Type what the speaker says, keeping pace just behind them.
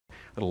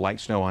little light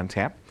snow on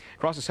tap.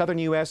 Across the southern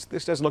U.S.,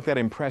 this doesn't look that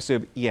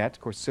impressive yet.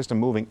 Of course, the system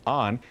moving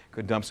on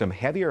could dump some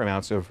heavier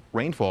amounts of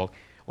rainfall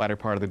latter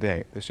part of the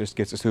day. This just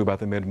gets us through about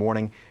the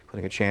mid-morning,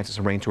 including a chance of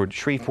some rain toward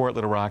Shreveport,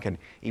 Little Rock, and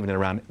even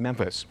around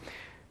Memphis.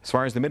 As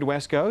far as the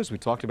Midwest goes, we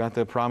talked about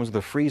the problems with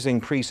the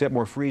freezing precip,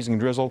 more freezing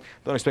drizzle.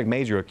 Don't expect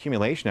major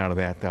accumulation out of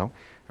that, though.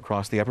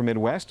 Across the upper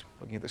Midwest,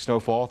 looking at the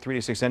snowfall, 3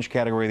 to 6 inch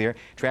category there.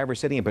 Traverse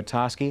City and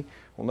Petoskey.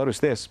 We'll notice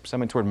this,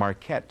 some in toward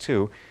Marquette,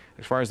 too.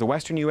 As far as the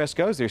western U.S.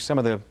 goes, there's some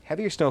of the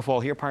heavier snowfall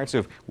here, parts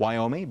of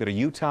Wyoming, a bit of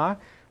Utah. A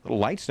little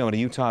light snow into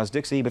Utah's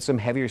Dixie, but some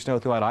heavier snow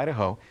throughout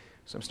Idaho.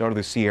 Some snow to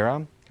the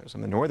Sierra.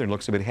 Some of the northern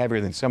looks a bit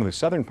heavier than some of the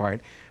southern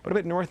part, but a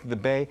bit north of the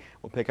bay,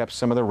 we'll pick up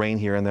some of the rain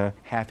here in the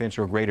half-inch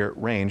or greater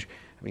range.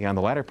 Beyond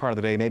the latter part of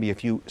the day, maybe a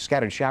few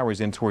scattered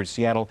showers in towards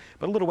Seattle,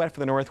 but a little wet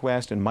for the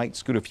northwest and might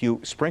scoot a few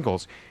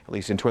sprinkles, at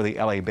least in toward the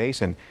L.A.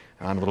 basin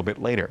on a little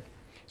bit later.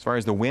 As far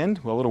as the wind,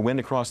 well, a little wind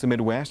across the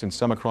Midwest and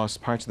some across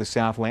parts of the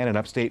Southland and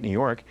upstate New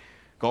York.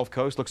 Gulf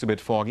Coast looks a bit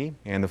foggy,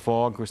 and the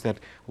fog, of course, that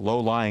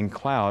low-lying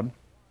cloud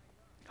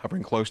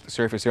hovering close to the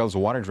surface here, those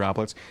water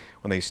droplets,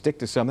 when they stick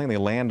to something, they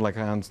land like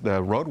on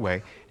the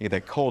roadway. You get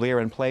that cold air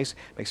in place,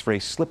 makes for a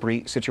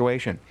slippery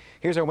situation.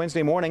 Here's our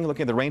Wednesday morning,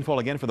 looking at the rainfall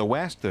again for the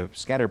west, the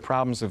scattered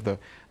problems of the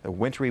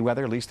wintry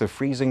weather, at least the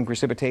freezing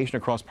precipitation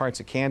across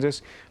parts of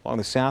Kansas. Along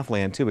the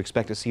Southland, too,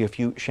 expect to see a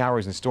few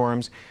showers and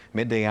storms,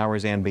 midday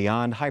hours and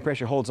beyond. High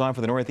pressure holds on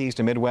for the northeast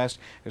and Midwest,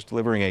 just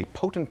delivering a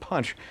potent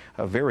punch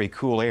of very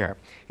cool air.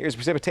 Here's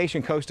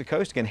precipitation coast to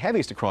coast, again,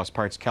 heaviest across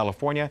parts of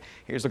California.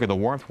 Here's a look at the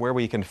warmth where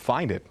we can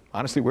find it,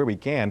 honestly, where we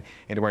can,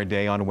 into our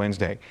day on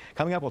Wednesday.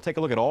 Coming up, we'll take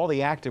a look at all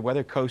the active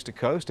weather coast to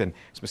coast and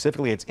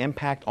specifically its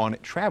impact on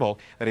travel,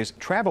 that is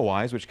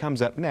travel-wise, which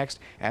comes up next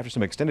after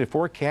some extended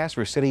forecasts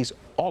for cities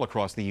all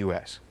across the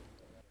U.S.